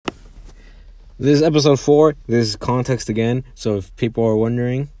This is episode 4. This is context again. So if people are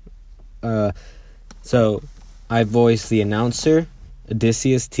wondering, so I voiced the announcer,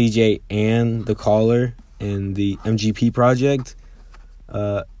 Odysseus, TJ, and the caller in the MGP project.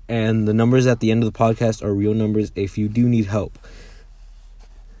 And the numbers at the end of the podcast are real numbers if you do need help.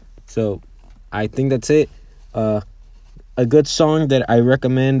 So I think that's it. A good song that I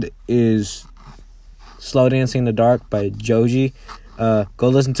recommend is Slow Dancing in the Dark by Joji. Go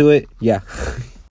listen to it. Yeah.